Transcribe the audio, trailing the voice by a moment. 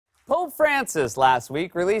Pope Francis last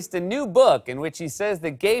week released a new book in which he says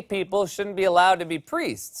that gay people shouldn't be allowed to be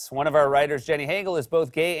priests. One of our writers, Jenny Hagel, is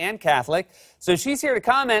both gay and Catholic, so she's here to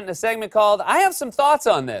comment in a segment called I Have Some Thoughts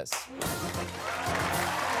on This.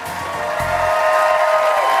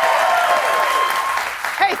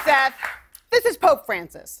 Hey, Seth. This is Pope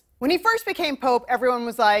Francis. When he first became Pope, everyone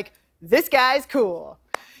was like, this guy's cool.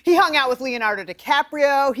 He hung out with Leonardo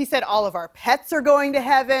DiCaprio. He said all of our pets are going to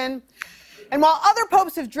heaven. And while other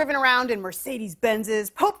popes have driven around in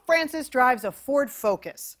Mercedes-Benzes, Pope Francis drives a Ford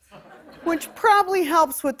Focus, which probably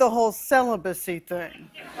helps with the whole celibacy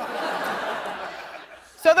thing.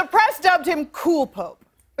 So the press dubbed him Cool Pope.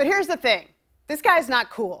 But here's the thing. This guy's not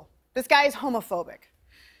cool. This guy is homophobic.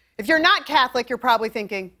 If you're not Catholic, you're probably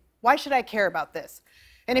thinking, why should I care about this?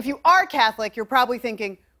 And if you are Catholic, you're probably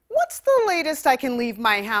thinking, what's the latest I can leave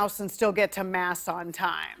my house and still get to Mass on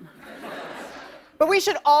time? But we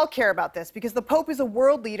should all care about this because the Pope is a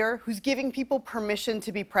world leader who's giving people permission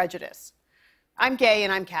to be prejudiced. I'm gay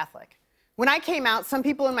and I'm Catholic. When I came out, some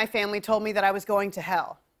people in my family told me that I was going to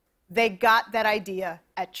hell. They got that idea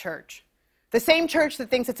at church. The same church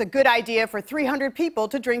that thinks it's a good idea for 300 people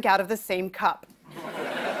to drink out of the same cup.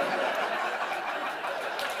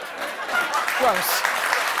 Gross.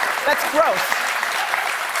 That's gross.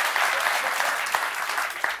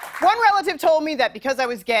 One relative told me that because I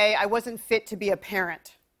was gay, I wasn't fit to be a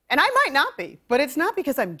parent. And I might not be, but it's not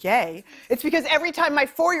because I'm gay. It's because every time my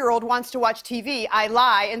 4-year-old wants to watch TV, I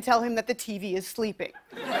lie and tell him that the TV is sleeping.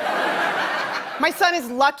 My son is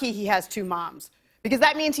lucky he has 2 moms, because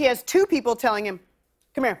that means he has 2 people telling him,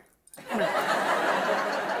 come here. Come here.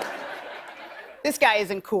 This guy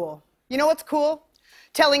isn't cool. You know what's cool?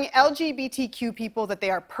 Telling LGBTQ people that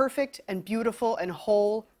they are perfect and beautiful and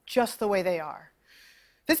whole just the way they are.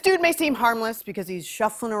 This dude may seem harmless because he's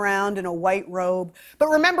shuffling around in a white robe, but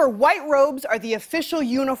remember, white robes are the official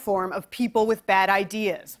uniform of people with bad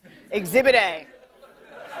ideas. Exhibit A.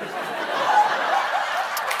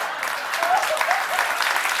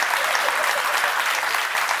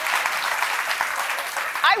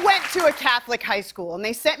 I went to a Catholic high school, and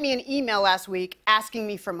they sent me an email last week asking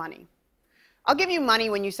me for money. I'll give you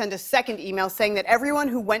money when you send a second email saying that everyone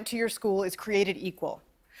who went to your school is created equal.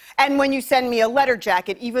 And when you send me a letter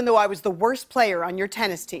jacket, even though I was the worst player on your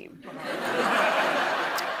tennis team.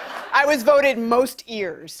 I was voted most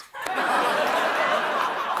ears.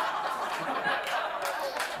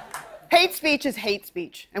 Hate speech is hate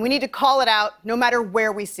speech, and we need to call it out no matter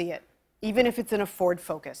where we see it, even if it's in a Ford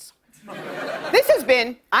Focus. This has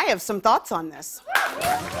been I Have Some Thoughts on This.